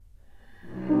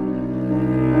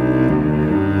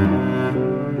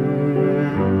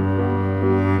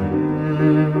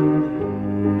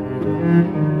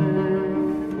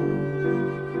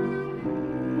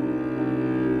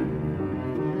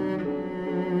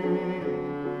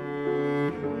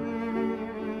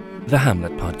The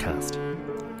Hamlet Podcast,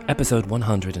 episode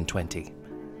 120.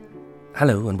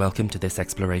 Hello and welcome to this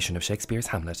exploration of Shakespeare's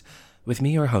Hamlet, with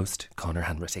me, your host, Conor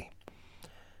Hanratty.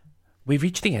 We've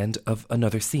reached the end of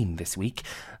another scene this week,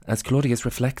 as Claudius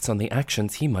reflects on the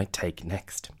actions he might take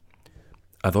next.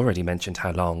 I've already mentioned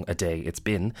how long a day it's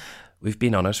been. We've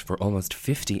been on it for almost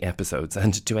 50 episodes,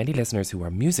 and to any listeners who are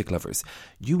music lovers,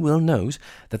 you will note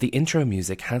that the intro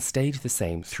music has stayed the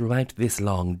same throughout this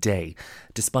long day,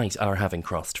 despite our having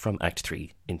crossed from Act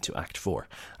 3 into Act 4.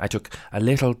 I took a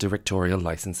little directorial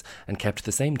license and kept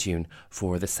the same tune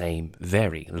for the same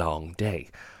very long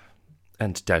day.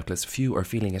 And doubtless few are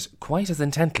feeling it quite as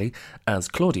intently as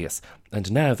Claudius,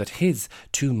 and now that his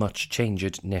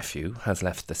too-much-changed nephew has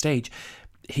left the stage,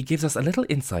 he gives us a little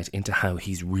insight into how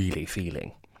he's really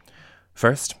feeling.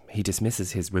 First, he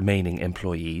dismisses his remaining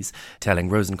employees, telling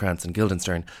Rosencrantz and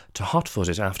Guildenstern to hot-foot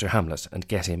it after Hamlet and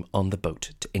get him on the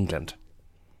boat to England.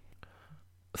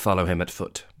 Follow him at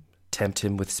foot. Tempt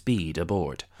him with speed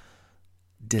aboard.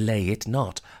 Delay it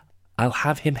not. I'll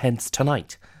have him hence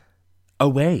tonight.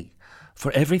 Away!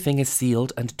 For everything is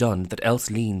sealed and done that else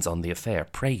leans on the affair.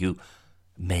 Pray you,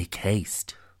 make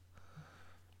haste.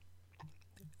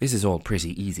 This is all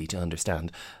pretty easy to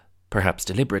understand, perhaps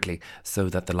deliberately, so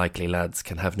that the likely lads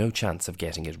can have no chance of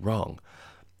getting it wrong.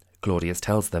 Claudius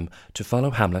tells them to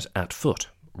follow Hamlet at foot,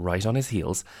 right on his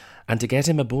heels, and to get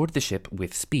him aboard the ship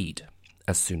with speed,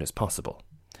 as soon as possible.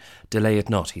 Delay it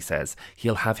not, he says.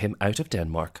 He'll have him out of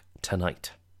Denmark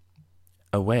tonight.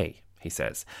 Away, he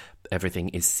says. Everything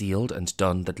is sealed and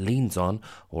done that leans on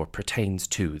or pertains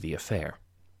to the affair.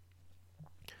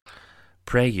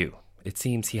 Pray you, it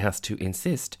seems he has to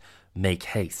insist, make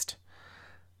haste.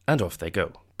 And off they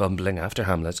go, bumbling after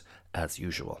Hamlet, as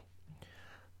usual.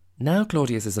 Now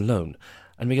Claudius is alone,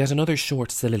 and we get another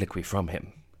short soliloquy from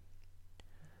him.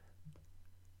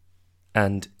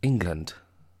 And England,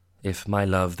 if my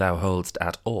love thou hold'st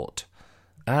at aught,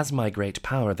 as my great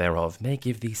power thereof may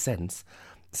give thee sense,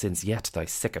 since yet thy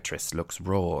cicatrice looks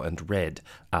raw and red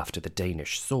after the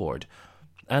Danish sword,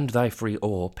 and thy free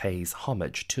awe pays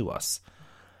homage to us,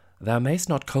 thou mayst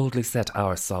not coldly set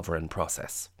our sovereign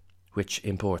process, which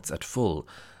imports at full,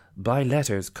 by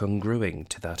letters congruing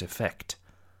to that effect,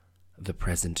 the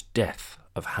present death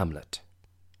of Hamlet.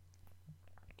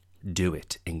 Do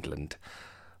it, England,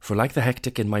 for like the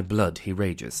hectic in my blood he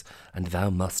rages, and thou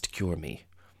must cure me,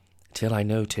 till I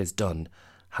know 'tis done,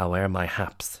 howe'er my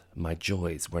haps, my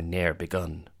joys were ne'er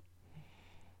begun.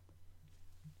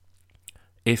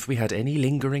 If we had any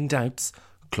lingering doubts,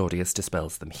 Claudius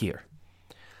dispels them here.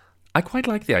 I quite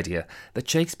like the idea that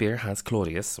Shakespeare has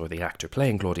Claudius, or the actor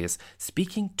playing Claudius,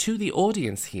 speaking to the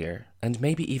audience here, and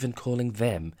maybe even calling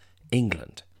them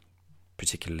England,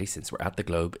 particularly since we're at the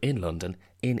Globe in London,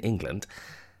 in England,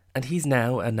 and he's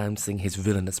now announcing his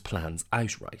villainous plans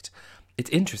outright. It's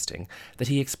interesting that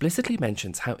he explicitly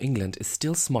mentions how England is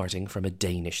still smarting from a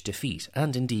Danish defeat,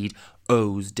 and indeed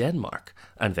owes Denmark,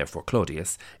 and therefore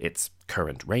Claudius, its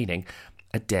current reigning,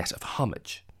 a debt of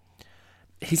homage.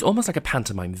 He's almost like a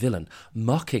pantomime villain,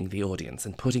 mocking the audience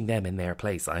and putting them in their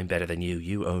place. I'm better than you,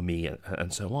 you owe me,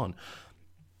 and so on.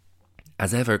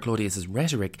 As ever, Claudius's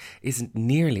rhetoric isn't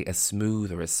nearly as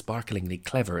smooth or as sparklingly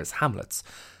clever as Hamlet's,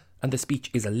 and the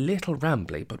speech is a little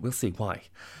rambly, but we'll see why.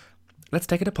 Let's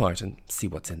take it apart and see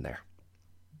what's in there.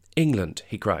 England,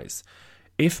 he cries,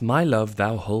 if my love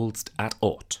thou hold'st at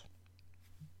aught.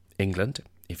 England,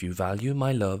 if you value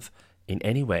my love in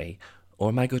any way,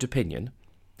 or my good opinion,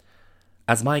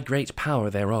 as my great power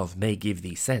thereof may give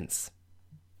thee sense.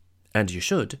 And you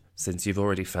should, since you've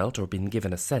already felt or been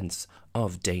given a sense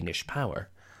of Danish power.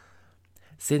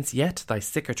 Since yet thy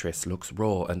cicatrice looks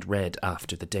raw and red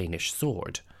after the Danish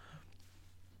sword.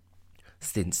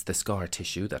 Since the scar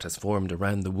tissue that has formed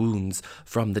around the wounds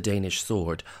from the Danish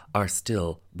sword are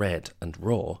still red and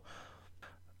raw,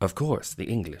 of course the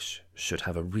English should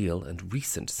have a real and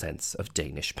recent sense of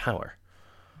Danish power.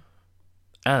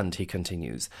 And, he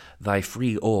continues, thy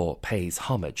free awe pays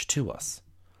homage to us.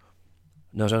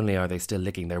 Not only are they still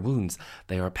licking their wounds,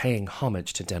 they are paying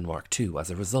homage to Denmark too as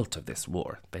a result of this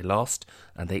war. They lost,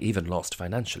 and they even lost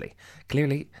financially.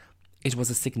 Clearly, it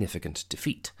was a significant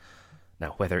defeat.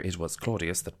 Now, whether it was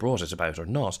Claudius that brought it about or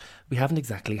not, we haven't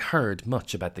exactly heard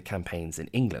much about the campaigns in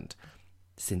England,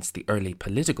 since the early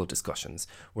political discussions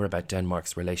were about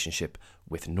Denmark's relationship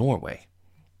with Norway.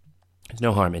 There's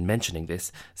no harm in mentioning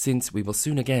this, since we will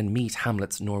soon again meet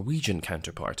Hamlet's Norwegian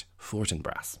counterpart,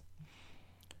 Fortinbras.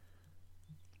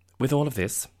 With all of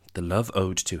this, the love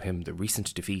owed to him, the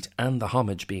recent defeat, and the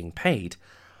homage being paid,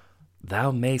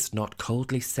 thou mayst not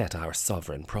coldly set our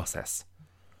sovereign process.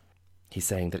 He's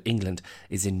saying that England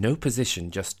is in no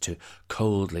position just to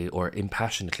coldly or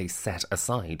impassionately set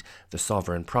aside the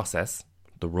sovereign process,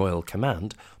 the royal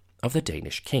command, of the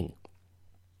Danish king.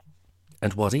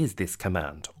 And what is this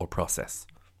command or process?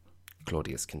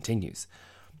 Claudius continues,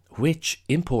 which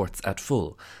imports at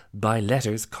full by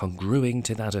letters congruing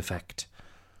to that effect.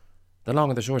 The long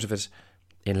and the short of it,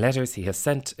 in letters he has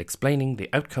sent explaining the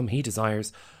outcome he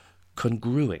desires,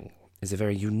 congruing is a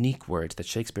very unique word that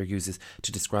Shakespeare uses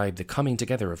to describe the coming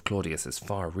together of Claudius's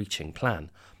far-reaching plan.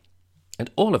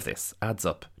 And all of this adds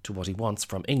up to what he wants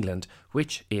from England,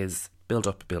 which is build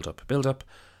up, build up, build up,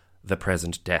 the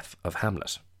present death of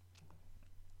Hamlet.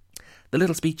 The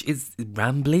little speech is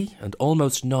rambly and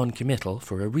almost non-committal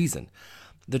for a reason.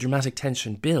 The dramatic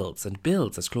tension builds and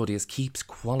builds as Claudius keeps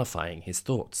qualifying his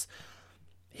thoughts.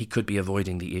 He could be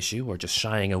avoiding the issue or just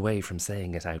shying away from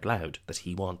saying it out loud that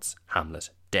he wants Hamlet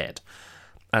dead,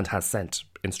 and has sent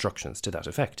instructions to that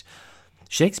effect.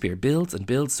 Shakespeare builds and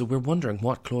builds, so we're wondering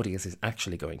what Claudius is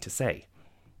actually going to say.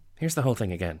 Here's the whole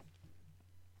thing again.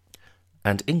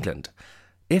 And England,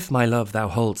 if my love thou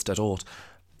hold'st at aught,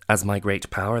 as my great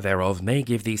power thereof may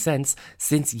give thee sense,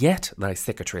 since yet thy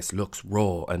cicatrice looks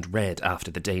raw and red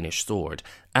after the Danish sword,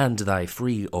 and thy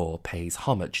free awe pays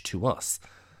homage to us,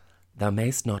 thou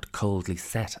mayst not coldly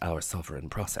set our sovereign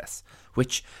process,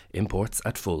 which imports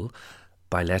at full,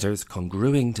 by letters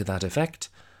congruing to that effect,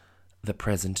 the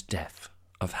present death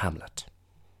of Hamlet.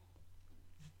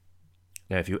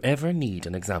 Now, if you ever need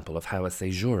an example of how a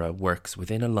caesura works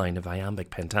within a line of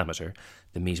iambic pentameter,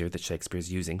 the meter that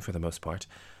Shakespeare's using for the most part,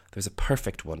 there's a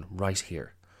perfect one right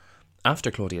here. After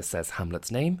Claudius says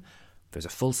Hamlet's name, there's a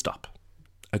full stop.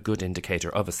 A good indicator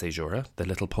of a caesura, the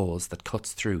little pause that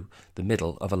cuts through the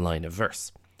middle of a line of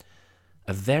verse.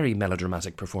 A very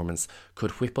melodramatic performance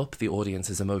could whip up the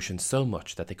audience's emotion so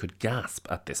much that they could gasp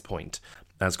at this point,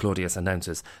 as Claudius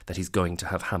announces that he's going to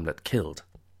have Hamlet killed.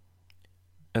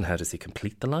 And how does he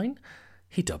complete the line?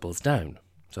 He doubles down.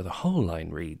 So the whole line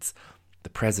reads, the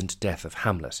present death of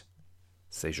Hamlet,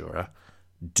 caesura,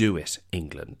 do it,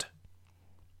 England.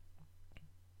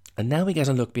 And now we get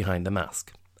a look behind the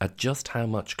mask at just how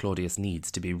much Claudius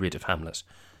needs to be rid of Hamlet.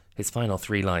 His final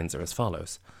 3 lines are as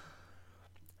follows.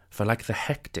 For like the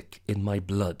hectic in my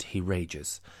blood he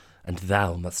rages, and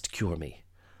thou must cure me,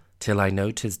 till I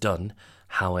know 'tis done,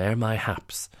 howe'er my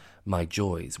haps, my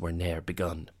joys were ne'er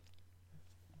begun.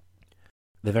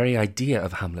 The very idea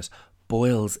of Hamlet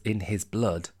boils in his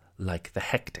blood like the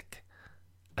hectic,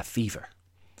 a fever.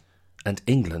 And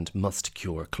England must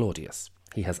cure Claudius.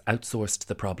 He has outsourced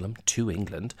the problem to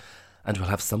England, and will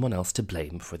have someone else to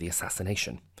blame for the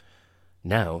assassination.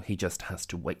 Now he just has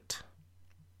to wait.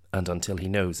 And until he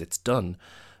knows it's done,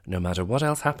 no matter what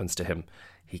else happens to him,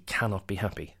 he cannot be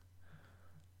happy.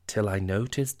 Till I know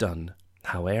 'tis done,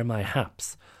 howe'er my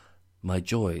haps, my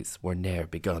joys were ne'er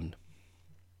begun.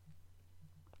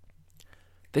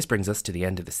 This brings us to the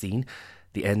end of the scene,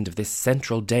 the end of this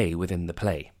central day within the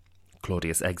play.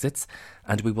 Claudius exits,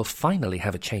 and we will finally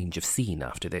have a change of scene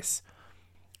after this.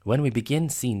 When we begin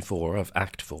scene 4 of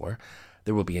Act 4,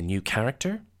 there will be a new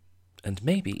character, and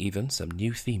maybe even some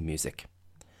new theme music.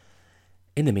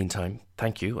 In the meantime,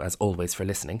 thank you, as always, for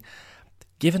listening.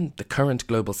 Given the current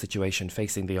global situation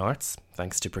facing the arts,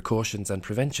 thanks to precautions and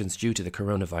preventions due to the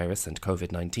coronavirus and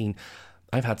COVID-19,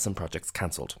 I've had some projects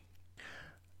cancelled.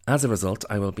 As a result,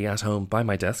 I will be at home by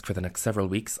my desk for the next several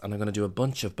weeks, and I'm going to do a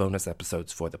bunch of bonus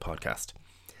episodes for the podcast.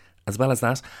 As well as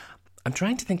that, I'm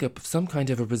trying to think of some kind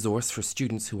of a resource for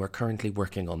students who are currently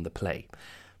working on the play.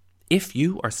 If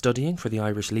you are studying for the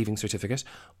Irish Leaving Certificate,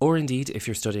 or indeed if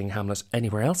you're studying Hamlet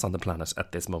anywhere else on the planet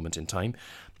at this moment in time,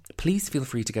 please feel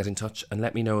free to get in touch and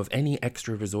let me know of any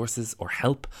extra resources or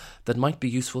help that might be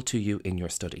useful to you in your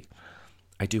study.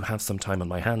 I do have some time on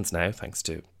my hands now, thanks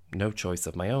to no choice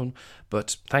of my own,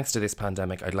 but thanks to this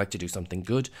pandemic, I'd like to do something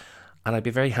good, and I'd be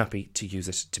very happy to use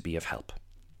it to be of help.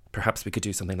 Perhaps we could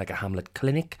do something like a Hamlet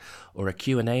clinic or a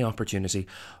Q&A opportunity,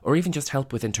 or even just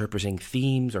help with interpreting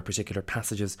themes or particular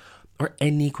passages, or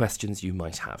any questions you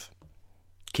might have.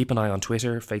 Keep an eye on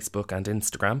Twitter, Facebook and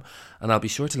Instagram, and I'll be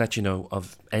sure to let you know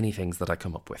of any things that I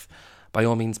come up with. By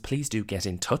all means, please do get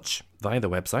in touch via the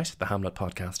website,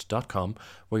 thehamletpodcast.com,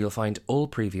 where you'll find all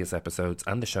previous episodes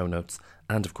and the show notes,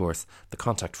 and of course, the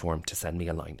contact form to send me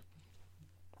a line.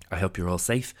 I hope you're all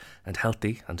safe and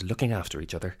healthy and looking after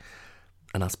each other,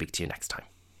 and I'll speak to you next time.